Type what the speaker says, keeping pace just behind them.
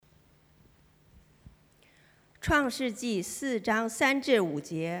创世纪4章3至5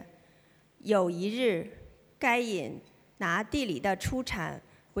节，有一日，该隐拿地里的出产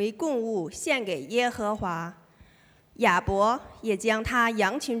为供物献给耶和华，亚伯也将他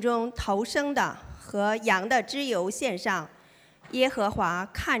羊群中头生的和羊的脂油献上。耶和华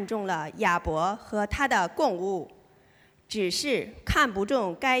看中了亚伯和他的供物，只是看不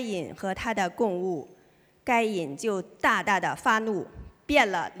中该隐和他的供物，该隐就大大的发怒，变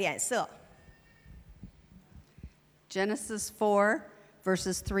了脸色。Genesis 4,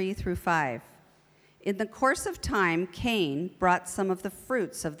 verses 3 through 5. In the course of time, Cain brought some of the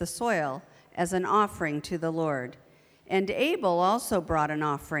fruits of the soil as an offering to the Lord. And Abel also brought an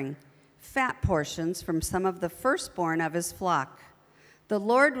offering, fat portions from some of the firstborn of his flock. The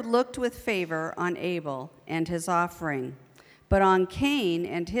Lord looked with favor on Abel and his offering, but on Cain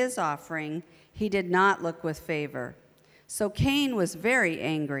and his offering he did not look with favor. So Cain was very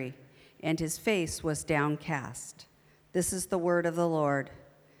angry, and his face was downcast. This is the word of the Lord.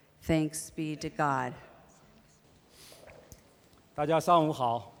 Thanks be to God. 大家上午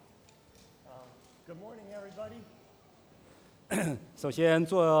好。Good morning, everybody. 首先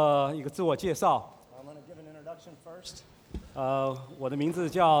做一个自我介绍。I'm going to give an introduction first. 我的名字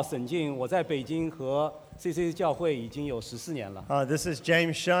叫沈静，我在北京和 CCC 教会已经有14年了。This is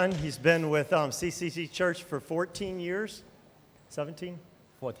James Shun. He's been with CCC Church for 14 years. 17?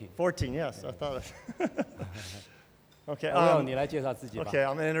 14. 14, yes. I thought it. Okay. Will, 你来介绍自己吧。Okay,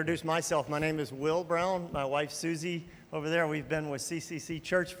 I'm going to introduce myself. My name is Will Brown. My wife Susie over there. We've been with CCC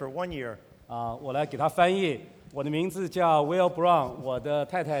Church for 1 year. 我来给他翻译。我的名字叫 Will Brown， 我的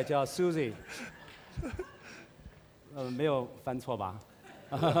太太叫 Susie。没有翻错吧？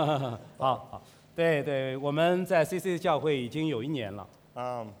好，对，我们在 CCC 教会已经有1年了。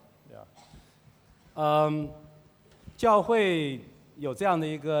教会有这样的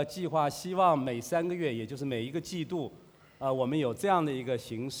一个计划，希望每3个月，也就是每一个季度，我们有这样的一个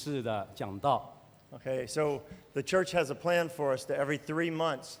形式的讲道。Okay, so the church has a plan for us to every 3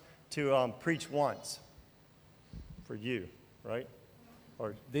 months to preach once for you, right?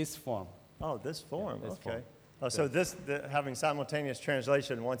 Or this form. Oh, this form. This okay. form. So having simultaneous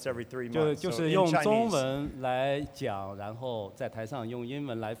translation once every 3 months. 就是用中文来讲，然后在台上用英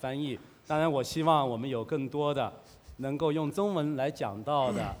文来翻译。当然，我希望我们有更多的能够用中文来讲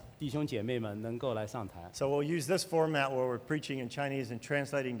道的弟兄姐妹们能够来上台。So we'll use this format where we're preaching in Chinese and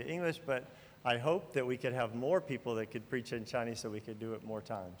translating to English, but I hope that we could have more people that could preach in Chinese so we could do it more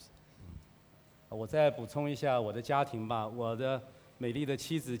times. 我再补充一下我的家庭吧，我的美丽的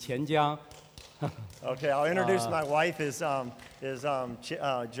妻子钱江。Okay, I'll introduce my wife is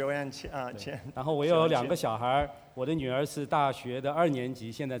Joanne Chen. 然后我有2个小孩，我的女儿是大学的2年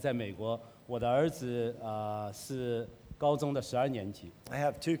级，现在在美国。我的儿子是高中的12年级。I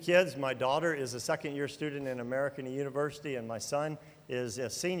have 2 kids. My daughter is a second-year student in American University, and my son is a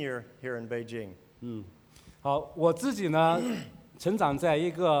senior here in Beijing. 好，我自己呢，成长在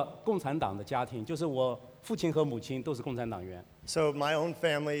一个共产党的家庭，就是我父亲和母亲都是共产党员。So my own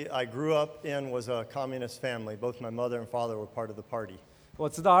family I grew up in was a communist family. Both my mother and father were part of the party. 我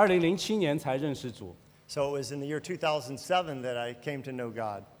直到2007年才认识主。So it was in the year 2007 that I came to know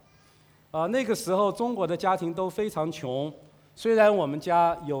God. 那个时候中国的家庭都非常穷，虽然我们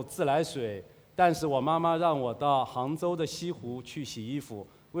家有自来水，但是我妈妈让我到杭州的西湖去洗衣服，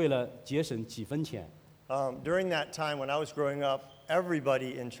为了节省几分钱。During that time when I was growing up,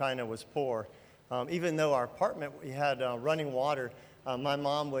 everybody in China was poor. Even though our apartment we had running water, my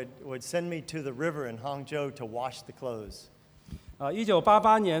mom would send me to the river in Hangzhou to wash the clothes.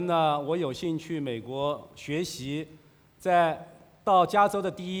 1988年呢，我有幸去美国学习，到加州的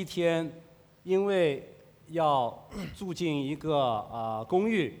第一天，因为要住进一个公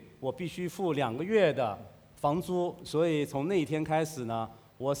寓，我必须付2个月的房租，所以从那一天开始呢，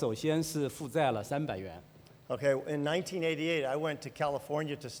我首先是负债了300元。Okay, in 1988, I went to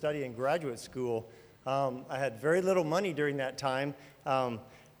California to study in graduate school. I had very little money during that time.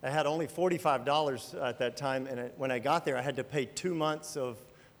 I had only $45 at that time, and when I got there, I had to pay 2 months of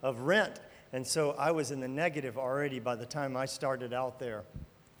rent, and so I was in the negative already by the time I started out there.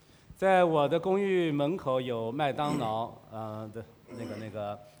 在我的公寓门口有麦当劳的那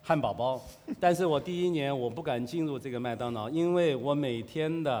个汉堡包，但是我第1年我不敢进入这个麦当劳，因为我每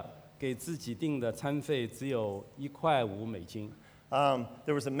天的给自己定的餐费只有$1.5。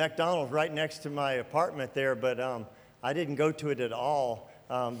There was a McDonald's right next to my apartment there, but I didn't go to it at all,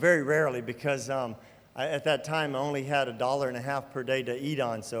 very rarely, because at that time I only had $1.50 per day to eat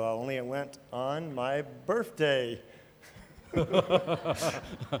on, so I only went on my birthday.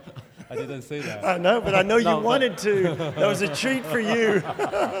 I didn't say that. I know, but I know you wanted to. That was a treat for you.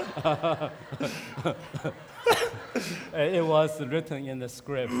 It was written in the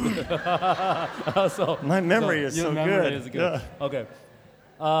script. So My memory is your so memory good. is good. OK，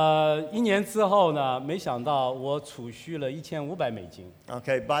 1年之后呢，没想到我储蓄了$1500。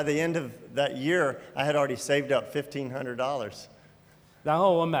Okay, by the end of that year, I had already saved up $1,500. 然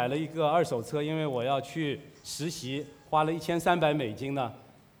后我买了一个二手车，因为我要去实习，花了$1300呢。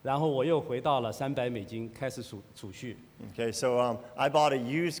然后我又回到了$300，开始储蓄。Okay, so I bought a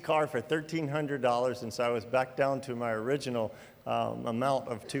used car for $1,300, and so I was back down to my original amount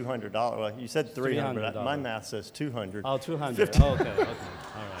of $200. Well, you said $300, but my math says $200. Oh, $200. OK, all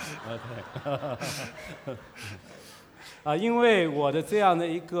right, OK. 因为我的这样的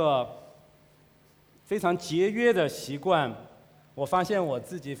一个非常节约的习惯，我发现我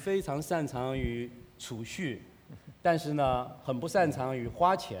自己非常擅长于储蓄。但是呢，很不擅长于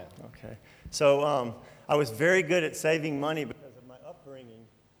花钱。Okay, so I was very good at saving money because of my upbringing.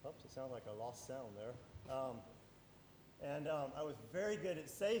 Oops, it sounds like I lost sound there. And I was very good at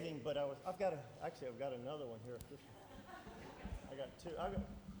saving, but I've got another one here. I got two.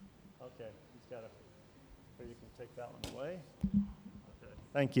 Okay, he's got here you can take that one away. Okay,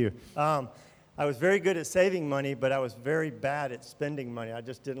 thank you. I was very good at saving money, but I was very bad at spending money. I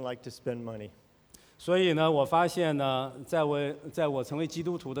just didn't like to spend money. 所以呢，我发现呢，在我成为基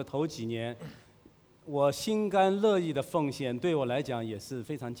督徒的头几年，我心甘乐意的奉献，对我来讲也是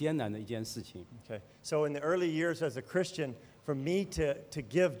非常艰难的一件事情。Okay, so in the early years as a Christian, for me to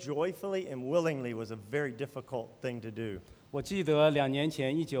give joyfully and willingly was a very difficult thing to do. 我记得2年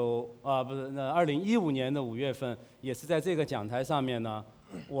前2015年的5月份，也是在这个讲台上面呢，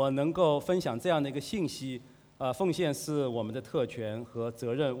我能够分享这样的一个信息，奉献是我们的特权和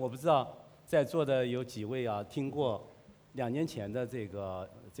责任。我不知道在座的有几位听过2年前的这个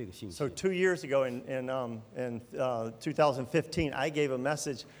信息。So 2 years ago in 2015, I gave a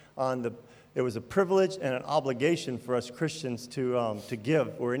message on it was a privilege and an obligation for us Christians to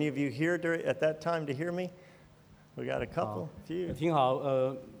give. Were any of you here at that time to hear me? We got a couple, few. 挺好，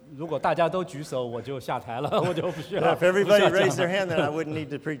如果大家都举手，我就下台了，我就不需要。If everybody raised their hand, then I wouldn't need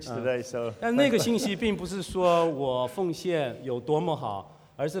to preach today. So. 但那个信息并不是说我奉献有多么好，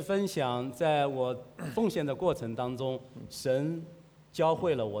而是分享在我奉献的过程当中，神教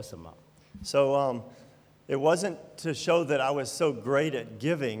会了我什么。So it wasn't to show that I was so great at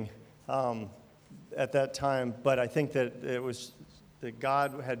giving at that time, but I think that it was that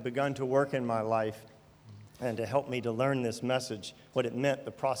God had begun to work in my life and to help me to learn this message, what it meant,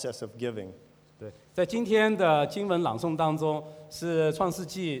 the process of giving. 对，在今天的经文朗诵当中，是创世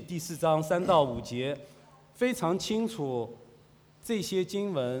纪第4章3到5节，非常清楚这些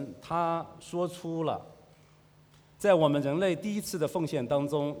经文他说出了，在我们人类第一次的奉献当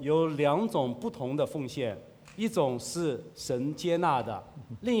中，有2种不同的奉献，一种是神接纳的，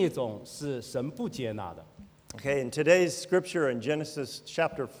另一种是神不接纳的。Okay, in today's scripture in Genesis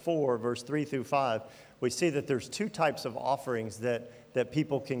chapter 4, verse 3 through 5, we see that there's 2 types of offerings that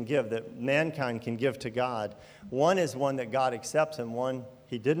people can give, that mankind can give to God. One is one that God accepts and one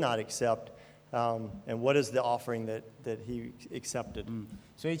he did not accept. And what is the offering that he accepted?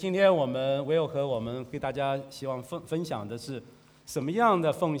 所以今天我们唯有和我们给大家希望分享的是，什么样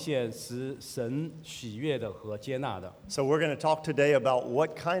的奉献是神喜悦的和接纳的。So we're going to talk today about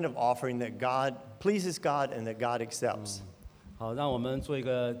what kind of offering that God pleases God and that God accepts. 好，让我们做一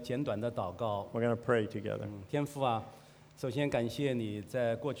个简短的祷告。We're going to pray together. 天父啊，首先感谢你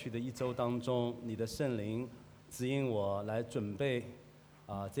在过去的1周当中，你的圣灵指引我来准备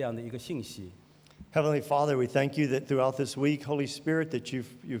这样的一个信息。Heavenly Father, we thank you that throughout this week, Holy Spirit, that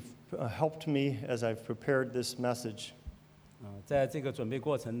you've helped me as I've prepared this message. 在这个准备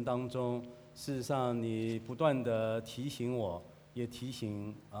过程当中，事实上你不断地提醒我，也提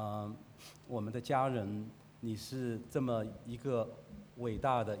醒我们的家人，你是这么一个伟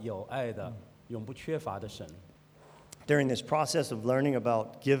大的、有爱的、永不缺乏的神。During this process of learning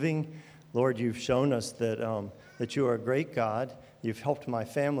about giving, Lord, you've shown us that you are a great God. You've helped my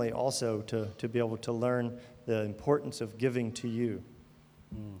family also to be able to learn the importance of giving to you.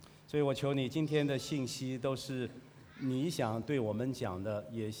 所以我求你今天的信息都是你想对我们讲的，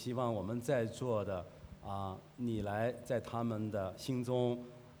也希望我们在座的你来在他们的心中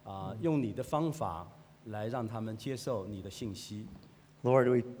用你的方法来让他们接受你的信息。Lord,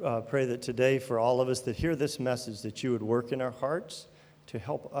 we pray that today for all of us that hear this message, that you would work in our hearts to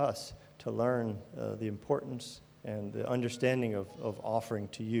help us to learn the importance and the understanding of offering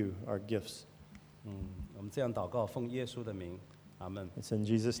to you our gifts. 我们这样祷告，奉耶稣的名，阿门。It's in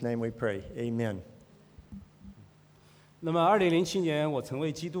Jesus' name we pray. Amen. 那么，2007年我成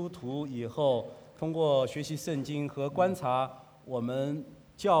为基督徒以后，通过学习圣经和观察我们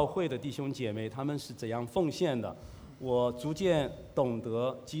教会的弟兄姐妹他们是怎样奉献的，我逐渐懂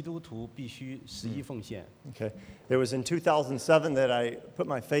得基督徒必须十一奉献。Okay. It was in 2007 that I put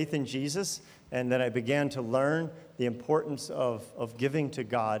my faith in Jesus, and then I began to learn the importance of giving to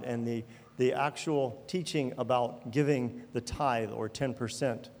God and the actual teaching about giving the tithe or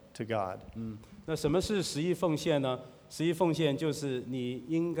 10% to God. 那什么是十一奉献呢？十一奉献就是你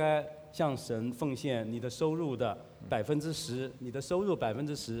应该向神奉献你的收入的10%，你的收入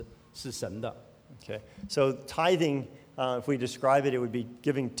10%是神的。Okay. So tithing, if we describe it, it would be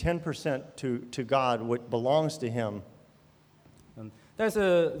giving 10% to God, what belongs to Him. 但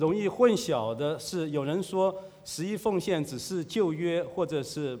是容易混淆的是，有人说十一奉献只是旧约或者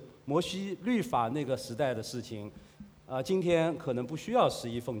是摩西律法那个时代的事情，今天可能不需要十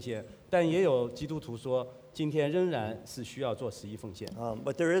一奉献，但也有基督徒说，今天仍然是需要做十一奉献。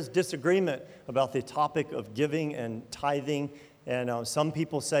But there is disagreement about the topic of giving and tithing, and some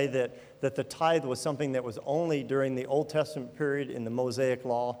people say that the tithe was something that was only during the Old Testament period in the Mosaic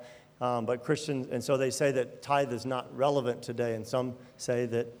Law, but Christians, and so they say that tithe is not relevant today, and some say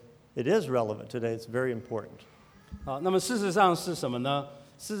that it is relevant today. It's very important. 好，那么事实上是什么呢？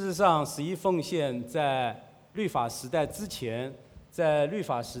事实上，十一奉献在律法时代之前，在律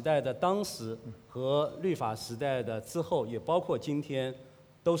法时代的当时和律法时代的之后，也包括今天，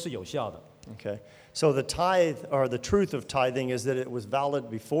都是有效的。Okay. So the tithe, or the truth of tithing, is that it was valid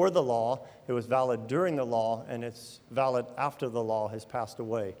before the law, it was valid during the law, and it's valid after the law has passed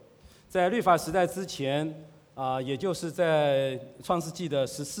away. 在律法时代之前，也就是在创世纪的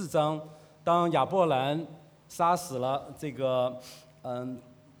14章，当亚伯兰杀死了这个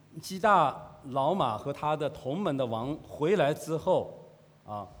基大老马和他的同门的王回来之后，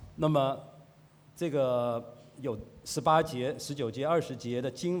那么这个有18节、19节、20节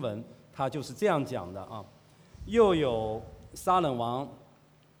的经文，它就是这样讲的啊。又有撒冷王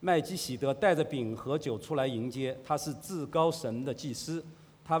麦基喜德带着饼和酒出来迎接，他是至高神的祭司。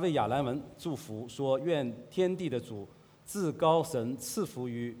他为亚兰文祝福说：“愿天地的主至高神赐福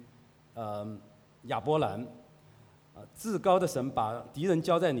于亚伯兰。至高的神把敌人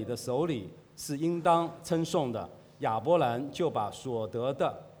交在你的手里，是应当称颂的。亚伯兰就把所得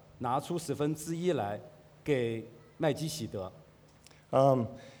的拿出1/10来给麦基喜德。”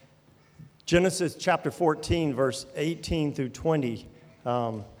 Genesis chapter 14, verse 18 through 20.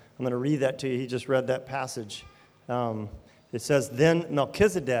 I'm going to read that to you. He just read that passage. It says, Then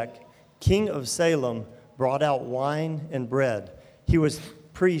Melchizedek, king of Salem, brought out wine and bread. He was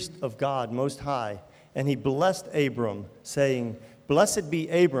priest of God Most High, and he blessed Abram, saying, Blessed be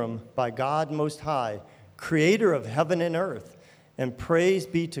Abram by God Most High, creator of heaven and earth, and praise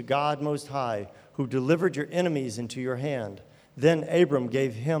be to God Most High, who delivered your enemies into your hand. Then Abram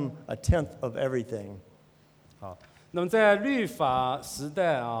gave him 1/10 of everything. 好，那么在律法时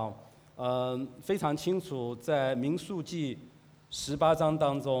代啊，非常清楚，在民数记18章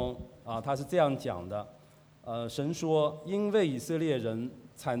当中啊，他是这样讲的，神说，因为以色列人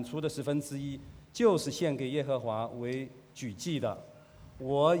产出的1/10就是献给耶和华为举祭的，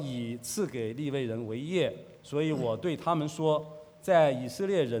我已赐给利未人为业，所以我对他们说，在以色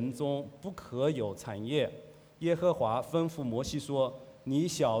列人中不可有产业。耶和华吩咐摩西说：“你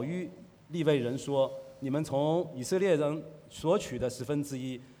晓谕利未人说，你们从以色列人所取的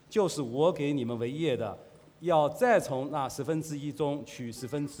1/10，就是我给你们为业的，要再从那1/10中取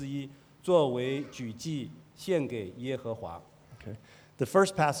1/10，作为举祭献给耶和华。” Okay. The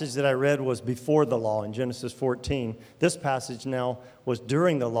first passage that I read was before the law in Genesis 14. This passage now was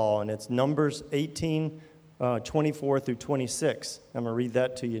during the law, and it's Numbers 18, 24 through 26. I'm going to read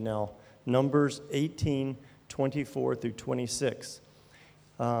that to you now. Numbers 18, 24 through 26.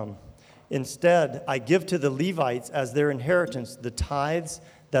 Instead, I give to the Levites as their inheritance the tithes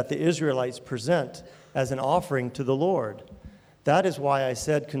that the Israelites present as an offering to the Lord. That is why I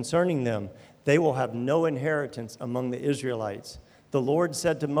said concerning them, they will have no inheritance among the Israelites. The Lord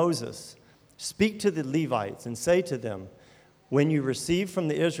said to Moses, Speak to the Levites and say to them, When you receive from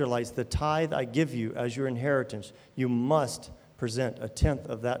the Israelites the tithe I give you as your inheritance, you must present 1/10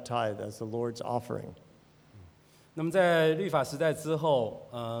 of that tithe as the Lord's offering. 那么在律法时代之后，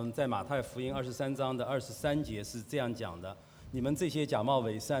在马太福音23章的23节是这样讲的：你们这些假冒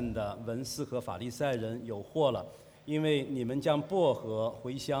伪善的文士和法利赛人有祸了，因为你们将薄荷、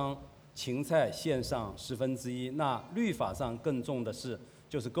茴香、芹菜献上1/10，那律法上更重的是，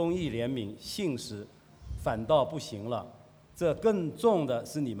就是公义、怜悯、信实，反倒不行了。这更重的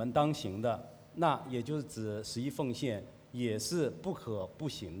是你们当行的，那也就是指十一奉献，也是不可不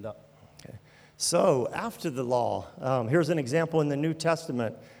行的。So, after the law, here's an example in the New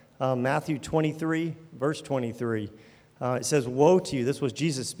Testament, Matthew 23, verse 23. It says, "Woe to you." This was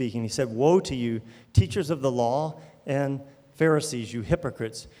Jesus speaking. He said, "Woe to you, teachers of the law and Pharisees, you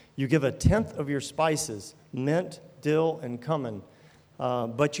hypocrites! You give a tenth of your spices, mint, dill, and cumin,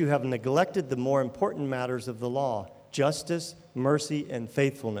 but you have neglected the more important matters of the law: justice, mercy, and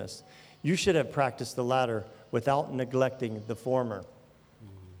faithfulness. You should have practiced the latter without neglecting the former."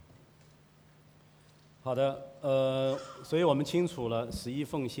 好的，所以我们清楚了，十一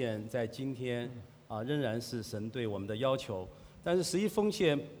奉献在今天仍然是神对我们的要求。但是十一奉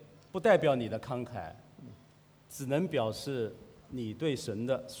献不代表你的慷慨，只能表示你对神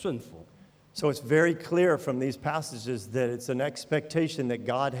的顺服。So it's very clear from these passages that it's an expectation that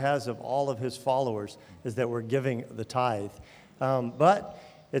God has of all of his followers is that we're giving the tithe. But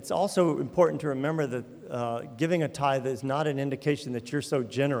it's also important to remember that giving a tithe is not an indication that you're so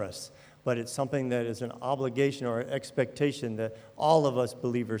generous, but it's something that is an obligation or an expectation that all of us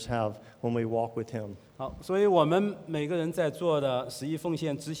believers have when we walk with him. 好，所以我们每个人在做的十一奉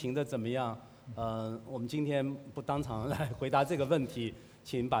献执行的怎么样？我们今天不当场来回答这个问题，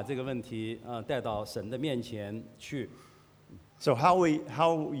请把这个问题带到神的面前去。So how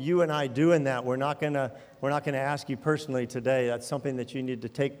you and I do in that, we're not gonna ask you personally today. That's something that you need to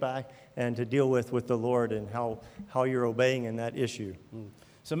take back and to deal with the Lord and how you're obeying in that issue.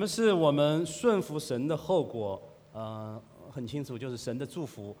 什么是我们顺服神的后果？很清楚，就是神的祝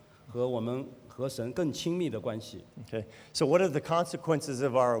福和我们和神更亲密的关系。Okay. So what are the consequences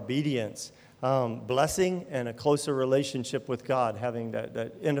of our obedience? Blessing and a closer relationship with God, having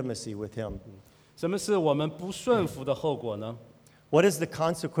that intimacy with him. 什么是我们不顺服的后果呢？ What is the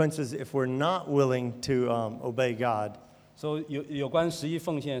consequences if we're not willing to obey God? 所以有关十一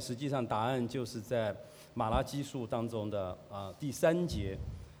奉献，实际上答案就是在马拉基书当中的第3节。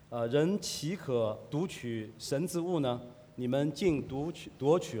人岂可夺取神之物呢？你们竟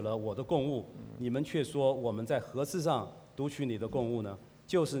夺取了我的供物，你们却说我们在何事上夺取你的供物呢？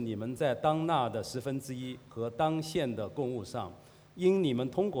就是你们在当纳的1/10和当献的供物上，因你们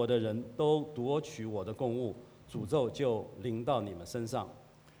通国的人都夺取我的供物，诅咒就临到你们身上。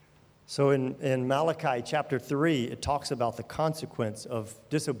So in Malachi chapter 3, it talks about the consequence of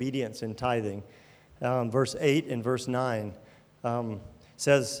disobedience in tithing. Verse 8 and verse 9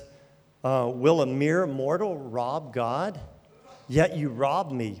 says, "Will a mere mortal rob God? Yet you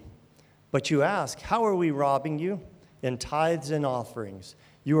rob me. But you ask, how are we robbing you? In tithes and offerings.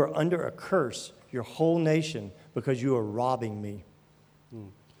 You are under a curse, your whole nation, because you are robbing me."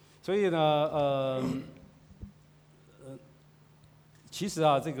 所以呢，其实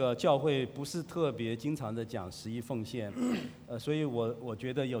这个教会不是特别经常的讲十一奉献，所以我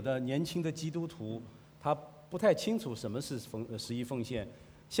觉得有的年轻的基督徒他不太清楚什么是十一奉献。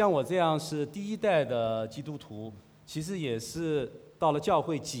像我这样是第一代的基督徒，其实也是到了教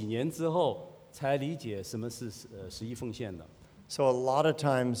会几年之后才理解什么是十一奉献的。So a lot of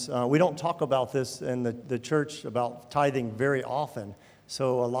times, we don't talk about this in the church about tithing very often.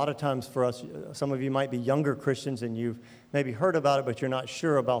 So a lot of times for us, some of you might be younger Christians and you've maybe heard about it, but you're not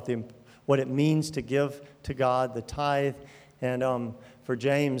sure about what it means to give to God, the tithe. And for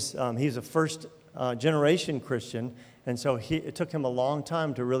James, he's a first generation Christian, and so it took him a long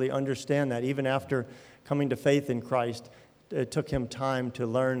time to really understand that. Even after coming to faith in Christ, it took him time to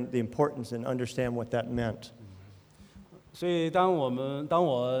learn the importance and understand what that meant. 所以当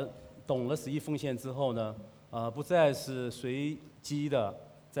我懂了十一奉献之后呢，不再是随机的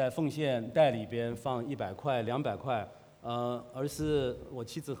在奉献袋里边放100块、200块，而是我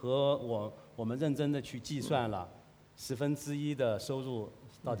妻子和我们认真的去计算了1/10的收入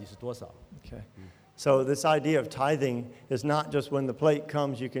到底是多少。Okay. So this idea of tithing is not just when the plate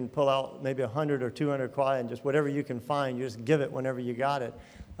comes, you can pull out maybe 100 or 200 kwai and just whatever you can find, you just give it whenever you got it.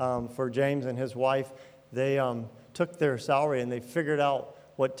 For James and his wife, they took their salary and they figured out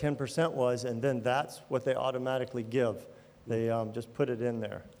what 10% was, and then that's what they automatically give. They just put it in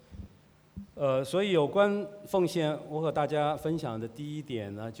there. 所以有关奉献，我和大家分享的第一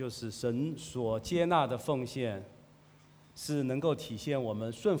点呢，就是神所接纳的奉献是能够体现我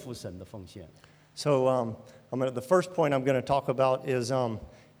们顺服神的奉献。So the first point I'm going to talk about is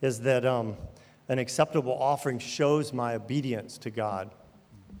that an acceptable offering shows my obedience to God.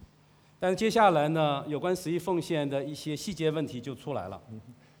 但是接下来呢，有关十一奉献的一些细节问题就出来了。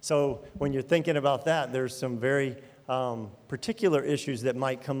So when you're thinking about that, there's some very particular issues that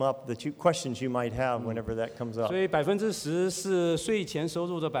might come up, questions you might have whenever that comes up. 所以10%是税前收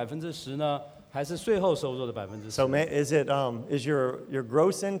入的10%呢，还是税后收入的10%？ So is your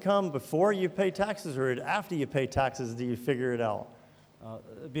gross income before you pay taxes, or after you pay taxes do you figure it out?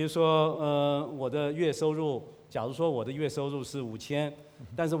 比如说我的月收入，假如说我的月收入是5000，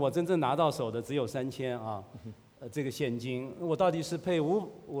但是我真正拿到手的只有3000啊，这个现金，我到底是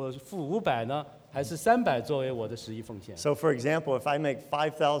我付500呢，还是300作为我的10亿奉献？ So, for example, if I make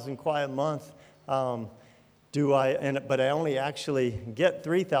 5,000 kwai a month, but I only actually get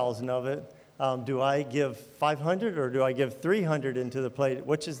 3,000 of it, do I give 500 or do I give 300 into the plate?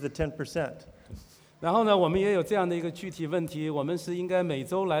 Which is the 10%? 然后呢，我们也有这样的一个具体问题：我们是应该每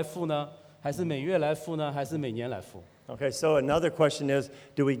周来付呢，还是每月来付呢，还是每年来付？ Okay, so another question is,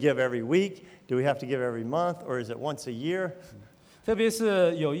 do we give every week? Do we have to give every month? Or is it once a year? 特别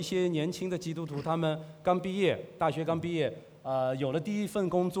是有一些年轻的基督徒，他们刚毕业，大学刚毕业，有了第一份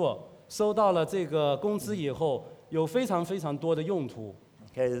工作，收到了这个工资以后，有非常非常多的用途。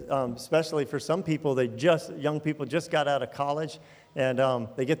 Okay, especially for some people, young people just got out of college, and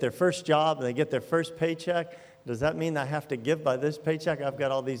they get their first job and they get their first paycheck. Does that mean I have to give by this paycheck? I've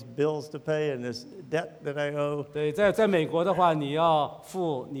got all these bills to pay and this debt that I owe. 对，在美国的话，你要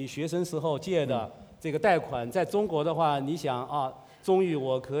付你学生时候借的这个贷款；在中国的话，你想啊，终于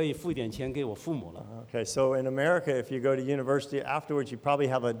我可以付一点钱给我父母了。 Okay, so in America, if you go to university afterwards, you probably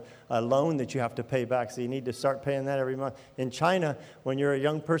have a loan that you have to pay back, so you need to start paying that every month. In China, when you're a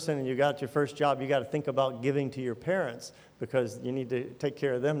young person and you got your first job, you got to think about giving to your parents because you need to take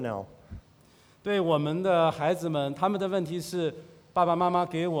care of them now. 对我们的孩子们，他们的问题是：爸爸妈妈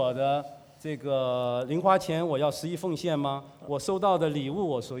给我的这个零花钱，我要10亿奉献吗？我收到的礼物，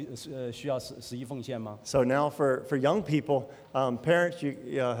我需要10亿奉献吗？ So now for young people, parents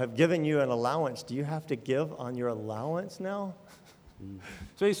have given you an allowance. Do you have to give on your allowance now?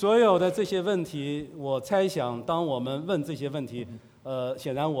 所以所有的这些问题，我猜想，当我们问这些问题，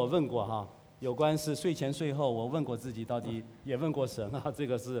显然我问过哈，有关是税前税后，我问过自己，到底也问过神啊，这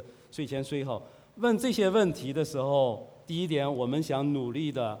个是税前税后。问这些问题的时候，第一点，我们想努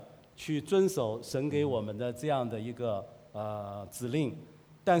力的去遵守神给我们的这样的一个指令，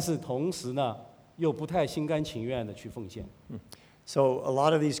但是同时呢，又不太心甘情愿的去奉献。 So a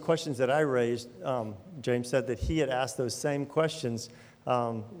lot of these questions that I raised, James said that he had asked those same questions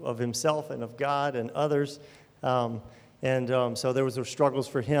of himself and of God and others. So there was those struggles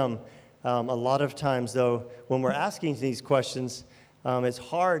for him. A lot of times, though, when we're asking these questions, it's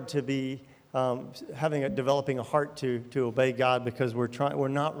hard to be developing a heart to obey God because we're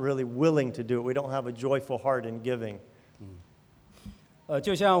not really willing to do it. We don't have a joyful heart in giving.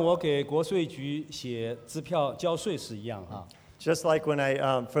 就像我给国税局写支票交税是一样哈。 Just like when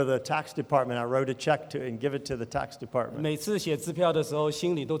for the tax department, I wrote a check and give it to the tax department. 每次写支票的时候，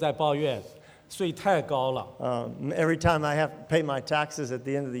心里都在抱怨，税太高了。 Every time I have to pay my taxes at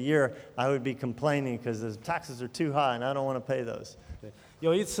the end of the year, I would be complaining because the taxes are too high and I don't want to pay those. 对，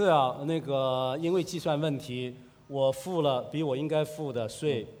有一次啊，因为计算问题，我付了比我应该付的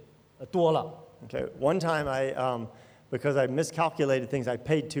税多了。 Okay, one time because I miscalculated things, I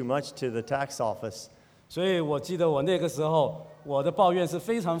paid too much to the tax office. 所以我记得我那个时候，我的抱怨是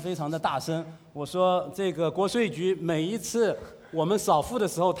非常非常的大声。我说这个国税局每一次我们少付的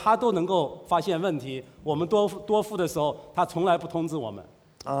时候，他都能够发现问题；我们多付的时候，他从来不通知我们。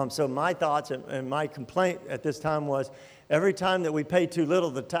 So my thoughts and my complaint at this time was, every time that we pay too little,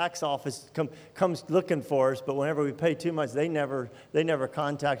 the tax office comes looking for us. But whenever we pay too much, they never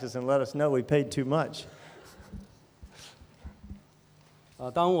contact us and let us know we paid too much.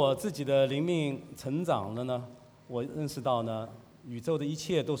 当我自己的灵命成长了呢，我认识到呢，宇宙的一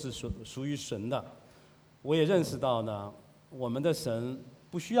切都是属于神的。我也认识到呢，我们的神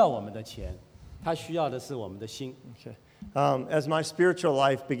不需要我们的钱，他需要的是我们的心。 Okay. As my spiritual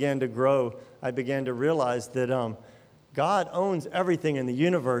life began to grow, I began to realize that God owns everything in the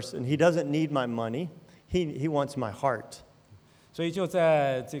universe, and He doesn't need my money. He wants my heart. 所以就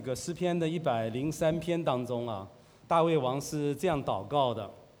在这个诗篇的103篇当中啊，大卫王是这样祷告的。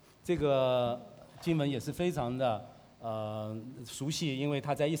这个经文也是非常的熟悉，因为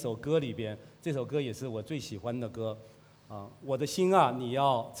他在一首歌里边，这首歌也是我最喜欢的歌。我的心啊，你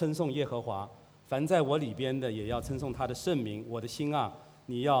要称颂耶和华。 凡在我里边的，也要称颂他的圣名。我的心啊，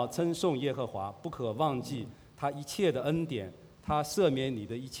你要称颂耶和华，不可忘记他一切的恩典。他赦免你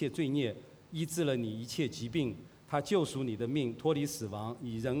的一切罪孽，医治了你一切疾病。他救赎你的命，脱离死亡，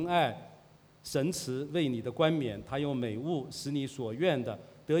以仁爱、神慈为你的冠冕。他用美物使你所愿的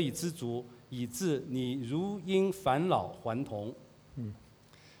得以知足，以致你如因返老还童。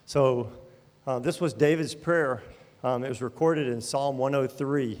So this was David's prayer. It was recorded in Psalm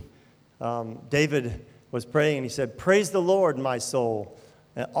 103. David was praying and he said, "Praise the Lord, my soul,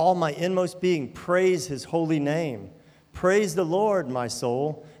 and all my inmost being, praise His holy name. Praise the Lord, my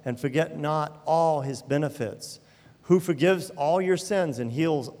soul, and forget not all His benefits, who forgives all your sins and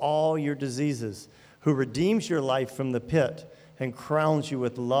heals all your diseases, who redeems your life from the pit and crowns you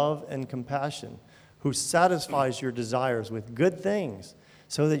with love and compassion, who satisfies your desires with good things,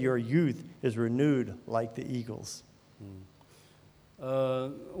 so that your youth is renewed like the eagles.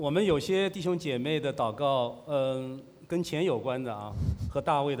 我们有些弟兄姐妹的祷告，跟钱有关的啊，和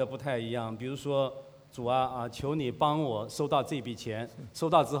大卫的不太一样。比如说，主啊，求你帮我收到这笔钱，收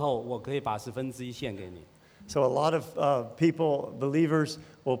到之后，我可以把1/10献给你。So a lot of people, believers,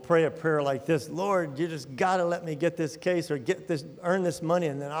 will pray a prayer like this: Lord, you just got to let me get this case or earn this money,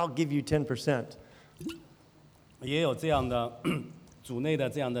 and then I'll give you 10%. 也有这样的组内的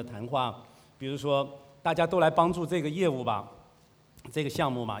这样的谈话，比如说，大家都来帮助这个业务吧，这个项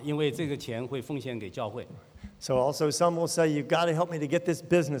目嘛，因为这个钱会奉献给教会。So also some will say, you've got to help me to get this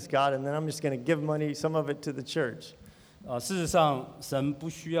business, God, and then I'm just going to give money, some of it to the church. 事实上，神不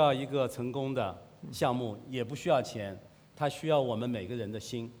需要一个成功的项目，也不需要钱，他需要我们每个人的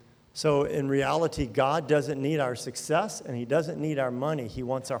心。So in reality, God doesn't need our success, and He doesn't need our money. He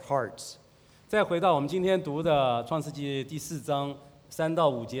wants our hearts. 再回到我们今天读的创世纪第4章3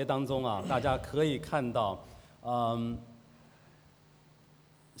到5节当中啊，大家可以看到，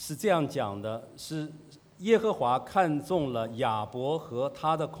是这样讲的：是耶和华看中了亚伯和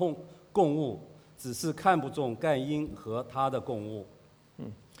他的供物，只是看不中盖因和他的供物。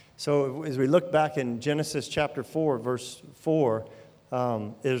So as we look back in Genesis chapter 4, verse 4,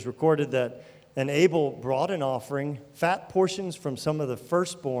 it is recorded that and Abel brought an offering, fat portions from some of the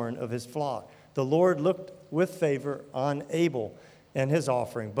firstborn of his flock. The Lord looked with favor on Abel and his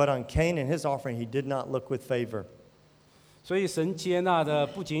offering, but on Cain and his offering he did not look with favor. 所以神接纳的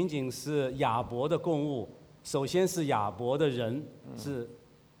不仅仅是亚伯的供物，首先是亚伯的人，是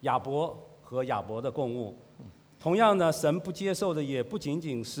亚伯和亚伯的供物。同样呢，神不接受的也不仅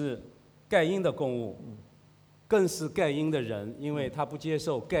仅是盖因的供物，更是盖因的人，因为他不接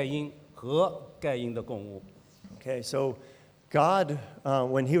受盖因和盖因的供物。Okay, so God,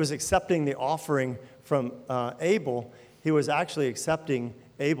 when He was accepting the offering from Abel, He was actually accepting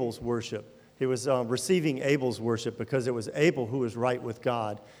Abel's worship. He was receiving Abel's worship because it was Abel who was right with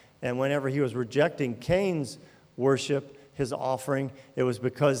God. And whenever He was rejecting Cain's worship, his offering, it was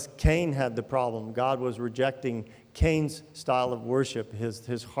because Cain had the problem. God was rejecting Cain's style of worship.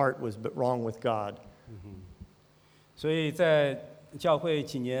 His heart was wrong with God. 所以在教会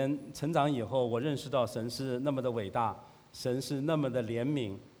几年成长以后，我认识到神是那么的伟大，神是那么的怜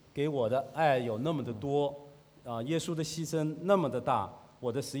悯，给我的爱有那么的多，耶稣的牺牲那么的大，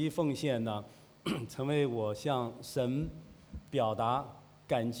我的11奉献呢，成为我向神表达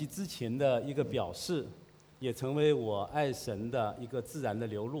感激之情的一个表示，也成为我爱神的一个自然的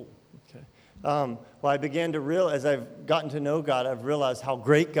流露。Okay. Well, I began to realize, as I've gotten to know God, I've realized how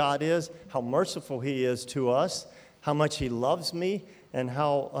great God is, how merciful He is to us, how much He loves me, and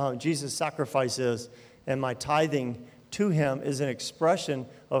how Jesus' sacrifice is. And my tithing to Him is an expression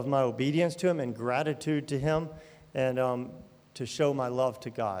of my obedience to Him and gratitude to Him, and to show my love to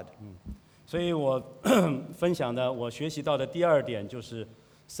God. 所以我分享的，我学习到的第2点就是，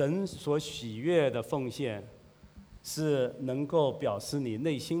神所喜悦的奉献，是能够表示你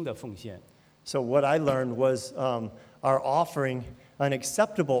内心的奉献。So what I learned was our offering, an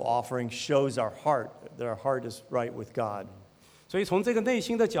acceptable offering, shows our heart, that our heart is right with God. 所以从这个内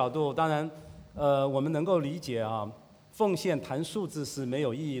心的角度，当然，我们能够理解啊，奉献谈数字是没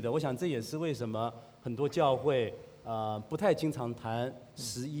有意义的。我想这也是为什么很多教会不太经常谈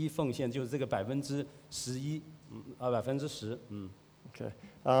11奉献，就是这个11%，10%。Okay.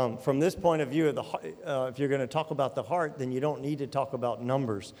 From this point of view, if you're going to talk about the heart, then you don't need to talk about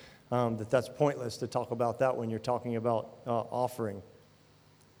numbers. That's pointless to talk about that when you're talking about offering.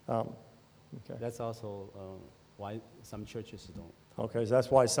 Okay. That's also why some churches don't. Okay, so that's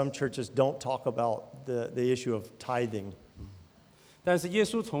why some churches don't talk about the issue of tithing. 但是耶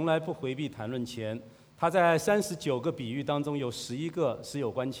稣从来不回避谈论钱，他在39个比喻当中有11个是有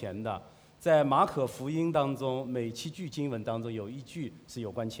关钱的。在马可福音当中，每7句经文当中有1句是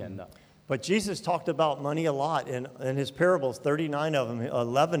有关钱的。But Jesus talked about money a lot in His parables, 39 of them,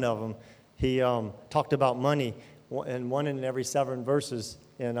 11 of them. He talked about money, and one in every 7 verses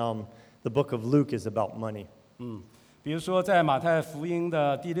in the book of Luke is about money. 比如说在马太福音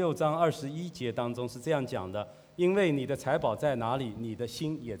的第6章21节当中是这样讲的：因为你的财宝在哪里，你的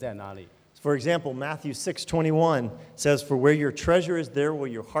心也在哪里。For example, Matthew 6:21 says, "For where your treasure is, there will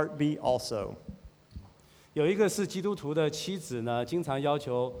your heart be also." 有一个是基督徒的妻子呢，经常要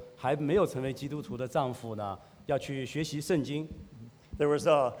求还没有成为基督徒的丈夫呢，要去学习圣经。There was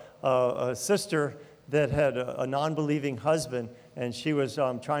a sister that had a non-believing husband, and she was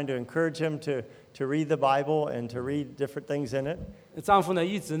trying to encourage him to read the Bible and to read different things in it. 丈夫呢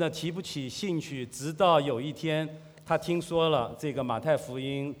一直呢提不起兴趣，直到有一天他听说了这个马太福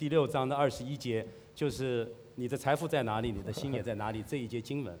音第6章的21节，就是你的财富在哪里，你的心也在哪里这一节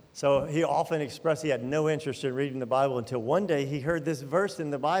经文。So he often expressed he had no interest in reading the Bible until one day he heard this verse in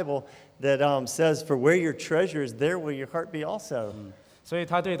the Bible that says, "For where your treasure is, there will your heart be also." 所以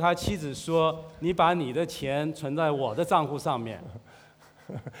他对他妻子说：“你把你的钱存在我的账户上面。”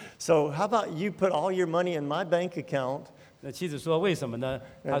 So how about you put all your money in my bank account? 那妻子说：“为什么呢？”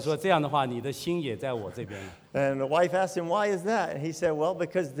他说：“这样的话，你的心也在我这边了。” And the wife asked him, "Why is that?" And he said, "Well,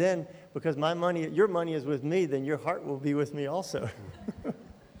 because my money, your money is with me, then your heart will be with me also."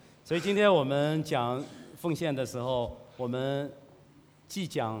 所以今天我们讲奉献的时候，我们既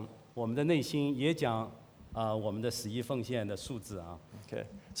讲我们的内心，也讲我们的十一奉献的数字啊。Okay.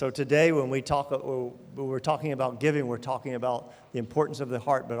 So today, when we're talking about giving, we're talking about the importance of the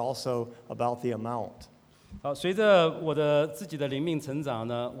heart, but also about the amount. 好，随着我的自己的灵命成长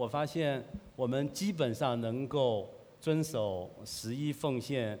呢，我发现我们基本上能够遵守十一奉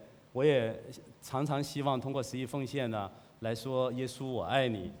献。我也常常希望通过十一奉献呢，来说耶稣我爱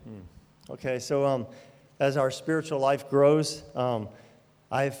你。Okay, so as our spiritual life grows,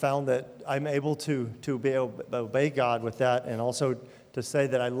 I have found that I'm able to be able to obey God with that, and also to say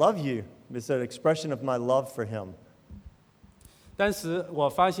that I love you. It's an expression of my love for Him. 但是我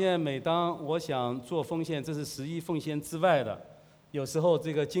发现，每当我想做奉献，这是十一奉献之外的，有时候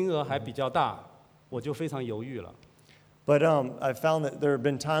这个金额还比较大，我就非常犹豫了。But I found that there have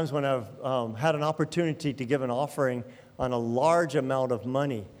been times when I've had an opportunity to give an offering on a large amount of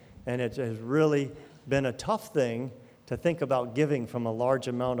money, and it has really been a tough thing to think about giving from a large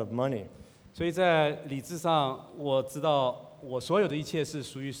amount of money. 所以在理智上，我知道我所有的一切是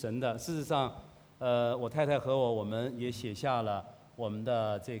属于神的。事实上，我太太和我们也写下了我们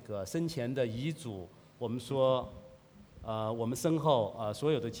的这个生前的遗嘱。我们说，我们身后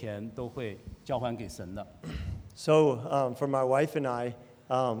所有的钱都会交还给神的。So for my wife and I,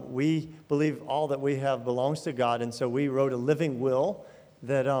 we believe all that we have belongs to God, and so we wrote a living will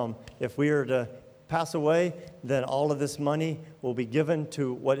that if we are to pass away, then all of this money will be given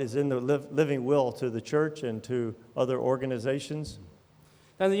to what is in the living will to the church and to other organizations.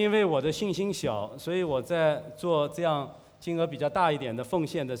 但是因为我的信心小，所以我在做这样金额比较大一点的奉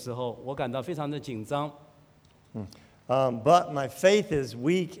献的时候，我感到非常的紧张。But my faith is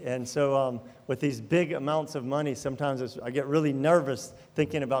weak, and so with these big amounts of money, sometimes I get really nervous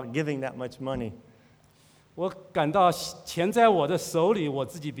thinking about giving that much money. 我感到钱在我的手里，我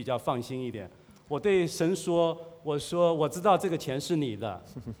自己比较放心一点。我对神说：“我说我知道这个钱是你的，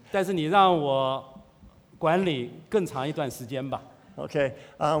但是你让我管理更长一段时间吧。” Okay,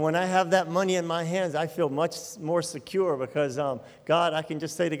 when I have that money in my hands, I feel much more secure because God, I can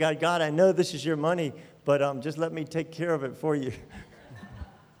just say to God, God, I know this is your money, but just let me take care of it for you.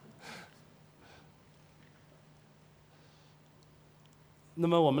 那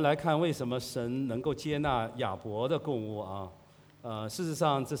么我们来看，为什么神能够接纳亚伯的供物啊？事实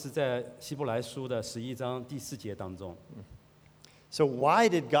上，这是在希伯来书的11章第4节当中。So why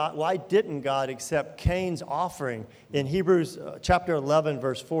didn't God accept Cain's offering? In Hebrews chapter 11,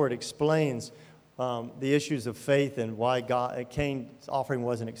 verse 4, it explains the issues of faith and why Cain's offering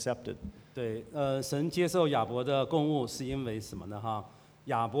wasn't accepted. 对，神接受亚伯的供物是因为什么呢？哈，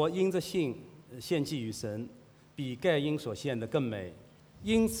亚伯因着信献祭于神，比盖因所献的更美，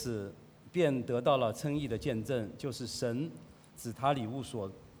因此便得到了称义的见证，就是神指他礼物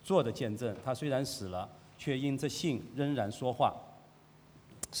所做的见证。他虽然死了，却因着信仍然说话。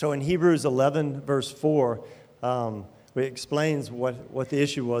So in Hebrews 11, verse 4, it explains what the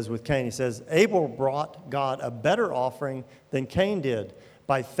issue was with Cain. He says, Abel brought God a better offering than Cain did.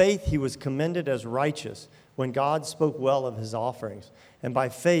 By faith he was commended as righteous when God spoke well of his offerings. And by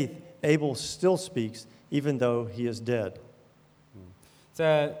faith Abel still speaks, even though he is dead.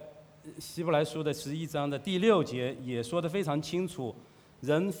 在希伯来书的11章的第6节也说得非常清楚，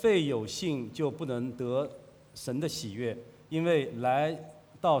人非有信就不能得神的喜悦，因为来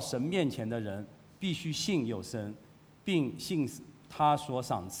到神面前的人必须信有神，并信他所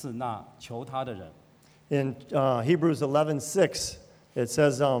赏赐那求他的人。In Hebrews 11:6, it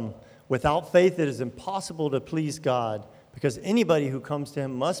says, without faith it is impossible to please God, because anybody who comes to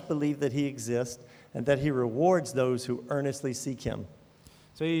him must believe that he exists and that he rewards those who earnestly seek him.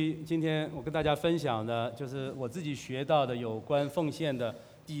 所以今天我跟大家分享的就是我自己学到的有关奉献的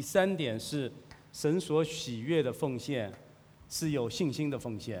第3点是，神所喜悦的奉献是有信心的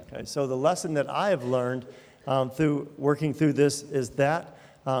奉献。Okay, so the lesson that I have learned through working through this is that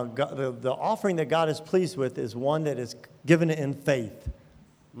the offering that God is pleased with is one that is given in faith.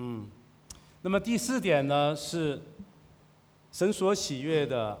 那么第4点呢，是神所喜悦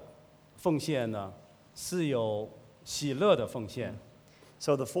的奉献呢，是有喜乐的奉献。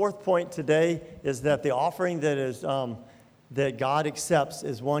So the fourth point today is that the offering that God accepts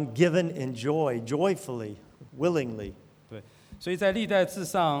is one given in joy, joyfully, willingly. 对，所以在历代志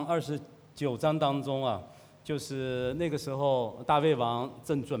上29章当中啊，就是那个时候大卫王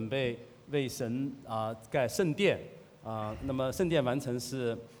正准备为神盖圣殿那么圣殿完成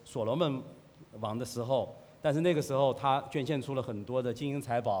是所罗门王的时候，但是那个时候他捐献出了很多的金银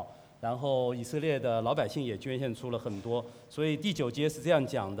财宝，然后以色列的老百姓也捐献出了很多，所以第9节是这样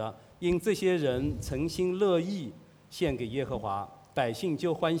讲的：因这些人诚心乐意献给耶和华，百姓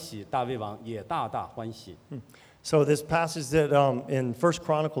就欢喜，大卫王也大大欢喜。So this passage that in 1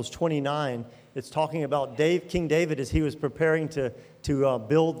 Chronicles 29, it's talking about King David as he was preparing to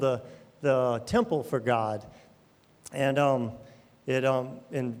build the temple for God. And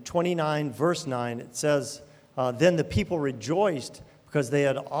in 29 verse 9, it says, Then the people rejoiced because they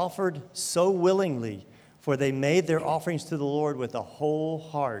had offered so willingly, for they made their offerings to the Lord with a whole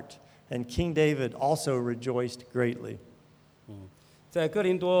heart. And King David also rejoiced greatly. 在哥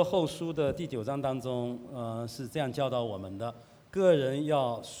林多后书的第9章当中，是这样教导我们的：个人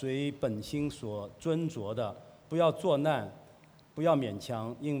要随本心所遵着的，不要作难，不要勉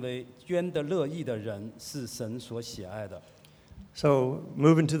强，因为捐得乐意的人是神所喜爱的。So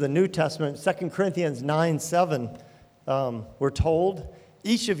moving to the New Testament, 2 Corinthians 9:7, we're told,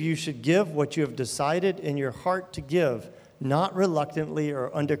 each of you should give what you have decided in your heart to give, not reluctantly or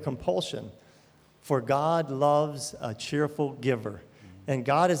under compulsion, for God loves a cheerful giver. And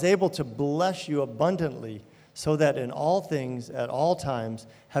God is able to bless you abundantly, so that in all things, at all times,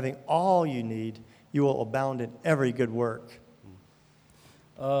 having all you need, you will abound in every good work.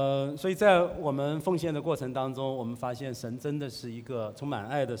 所以在我们奉献的过程当中，我们发现神真的是一个充满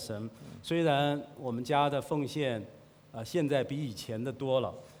爱的神。虽然我们家的奉献现在比以前的多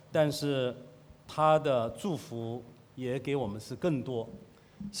了，但是他的祝福也给我们是更多。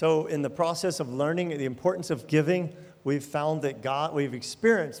So in the process of learning the importance of giving, we've found that we've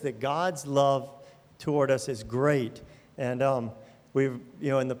experienced that God's love toward us is great. And we've,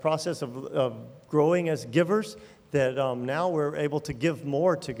 in the process of growing as givers, that now we're able to give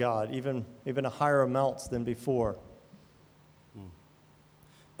more to God, even a higher amounts than before.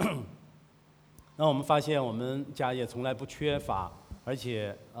 那我们发现我们家也从来不缺乏，而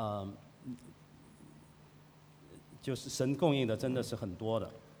且就是神供应的真的是很多的。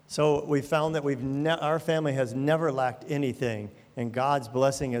So we found that our family has never lacked anything, and God's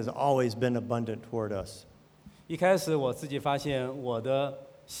blessing has always been abundant toward us. 一开始我自己发现我的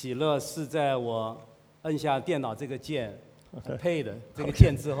喜乐是在我摁下电脑这个键 ，Pay 的这个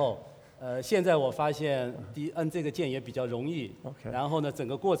键之后，现在我发现摁这个键也比较容易，然后呢，整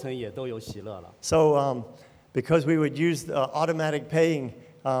个过程也都有喜乐了。So because we would use the automatic paying,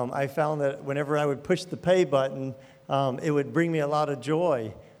 I found that whenever I would push the pay button, it would bring me a lot of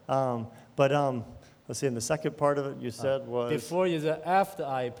joy. But let's see, in the second part of it, you said was Before is after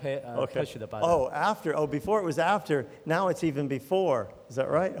I push the button. Oh, after. Oh, before it was after. Now it's even before. Is that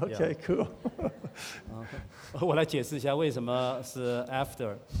right? Okay, cool. 我来解释一下为什么是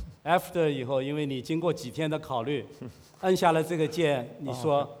after 以后，因为你经过几天的考虑，按下了这个键，你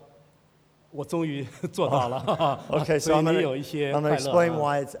说我终于做到了。Okay, so I'm going to explain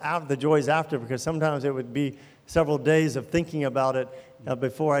why it's the joy is after, because sometimes it would be several days of thinking about it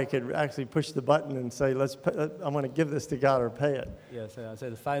before I could actually push the button and say, I'm going to give this to God or pay it. Yes,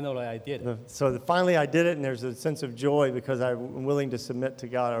 so finally I did it. So finally I did it, and there's a sense of joy because I'm willing to submit to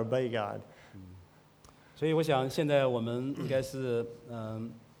God or obey God. 所以我想现在我们应该是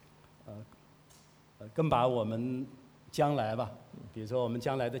更把我们将来吧，比如说我们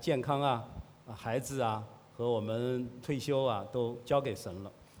将来的健康啊、孩子啊和我们退休啊都交给神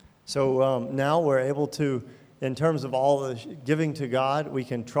了。So now we're able to, in terms of all the giving to God, we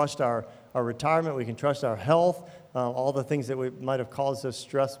can trust our retirement, we can trust our health, all the things that might have caused us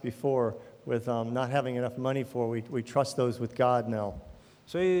stress before with not having enough money for, we trust those with God now.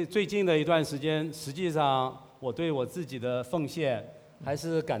 所以最近的一段时间，实际上我对我自己的奉献还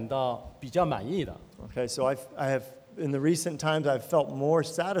是感到比较满意的。Okay, so I have in the recent times I've felt more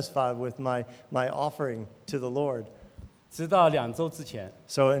satisfied with my offering to the Lord. 直到2周之前。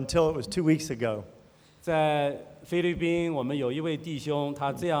So until it was 2 weeks ago. 在菲律宾，我们有一位弟兄，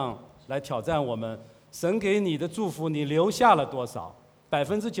他这样来挑战我们：神给你的祝福，你留下了多少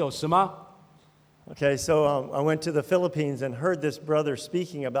？90%吗？ Okay, so I went to the Philippines and heard this brother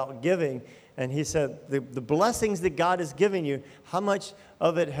speaking about giving, and he said, the blessings that God has given you, how much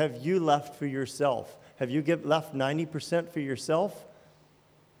of it have you left for yourself? Have you left 90% for yourself?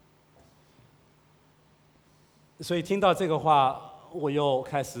 所以听到这个话，我又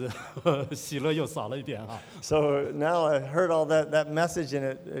开始喜乐又少了一点啊。So now I heard all that message,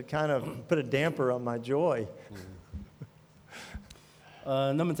 and it kind of put a damper on my joy.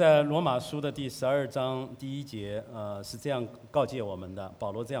 那么在罗马书的第12章第1节，是这样告诫我们的，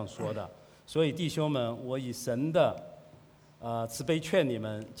保罗这样说的：所以弟兄们，我以神的慈悲劝你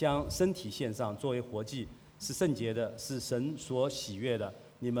们，将身体献上，作为活祭，是圣洁的，是神所喜悦的。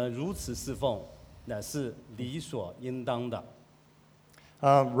你们如此侍奉，乃是理所应当的。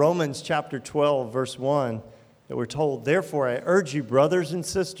Romans chapter 12, verse 1, that we're told, "Therefore I urge you, brothers and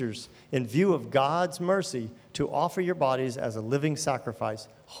sisters, in view of God's mercy, to offer your bodies as a living sacrifice,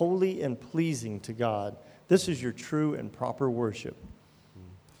 holy and pleasing to God. This is your true and proper worship."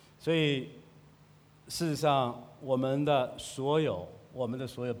 所以，事实上，我们的所有，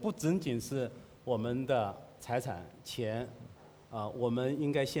不仅仅是我们的财产、钱，我们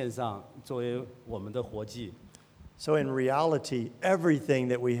应该献上作为我们的活祭。So in reality, everything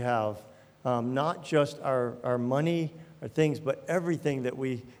that we have, not just our money or things, but everything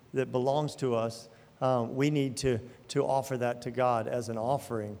that belongs to us, we need to offer that to God as an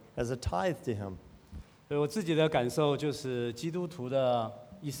offering, as a tithe to Him. 所以我自己的感受就是，基督徒的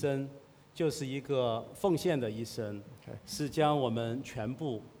一生就是一个奉献的一生，是将我们全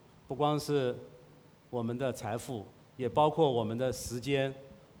部，不光是我们的财富，也包括我们的时间、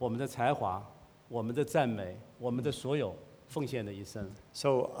我们的才华、我们的赞美、我们的所有奉献的一生。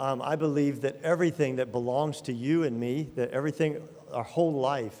So I believe that everything that belongs to you and me, that everything, our whole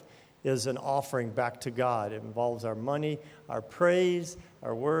life, is an offering back to God. It involves our money, our praise,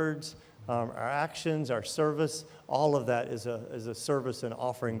 our words, our actions, our service. All of that is a service and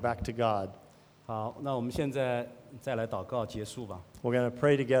offering back to God. 好，那我们现在再来祷告结束吧。We're going to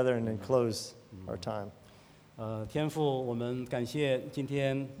pray together and then close our time. 天父，我们感谢今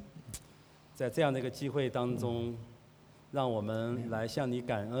天在这样的一个机会当中，让我们来向你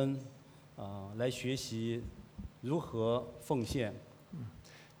感恩，来学习如何奉献。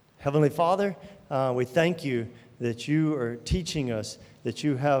Heavenly Father, we thank you that you are teaching us, that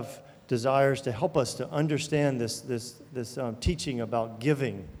you have desires to help us to understand this teaching about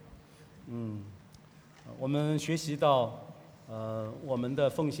giving. 我们学习到，我们的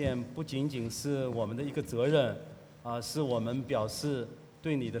奉献不仅仅是我们的一个责任，是我们表示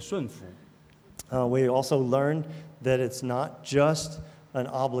对你的顺服。We also learned that it's not just an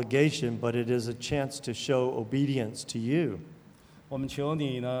obligation, but it is a chance to show obedience to you. 我们求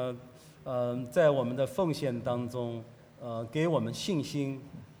你呢，在我们的奉献当中，给我们信心，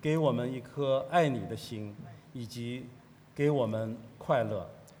给我们一颗爱你的心，以及给我们快乐。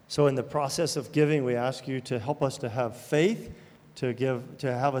So in the process of giving, we ask you to help us to have faith, to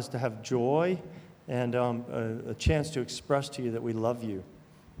have us to have joy, and a chance to express to you that we love you.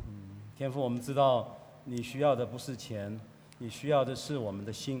 天父，我们知道你需要的不是钱，你需要的是我们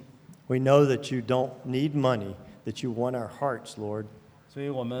的心。We know that you don't need money, that you want our hearts, Lord. 所以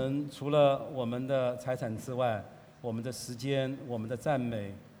我们除了我们的财产之外，我们的时间、我们的赞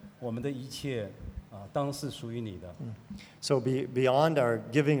美、我们的一切，当是属于你的。So beyond our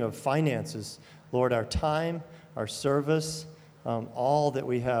giving of finances, Lord, our time, our service, all that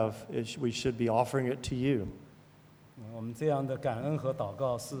we have, we should be offering it to you. 我们这样的感恩和祷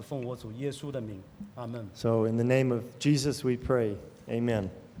告是奉我主耶稣的名，阿门。 So in the name of Jesus we pray. Amen.